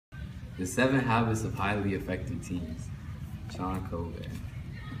The 7 Habits of Highly Effective Teams. Sean Colbert.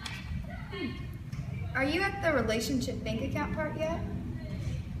 Are you at the relationship bank account part yet?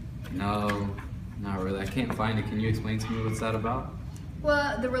 No, not really. I can't find it. Can you explain to me what's that about?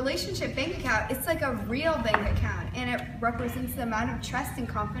 Well, the relationship bank account, it's like a real bank account, and it represents the amount of trust and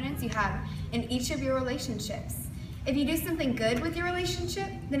confidence you have in each of your relationships. If you do something good with your relationship,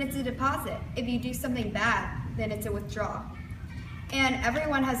 then it's a deposit. If you do something bad, then it's a withdrawal. And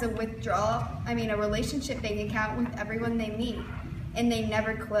everyone has a relationship bank account with everyone they meet, and they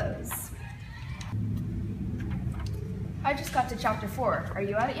never close. I just got to chapter 4. Are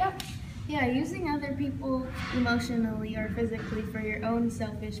you at it yet? Yeah, using other people emotionally or physically for your own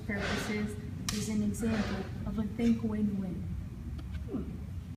selfish purposes is an example of a think win-win.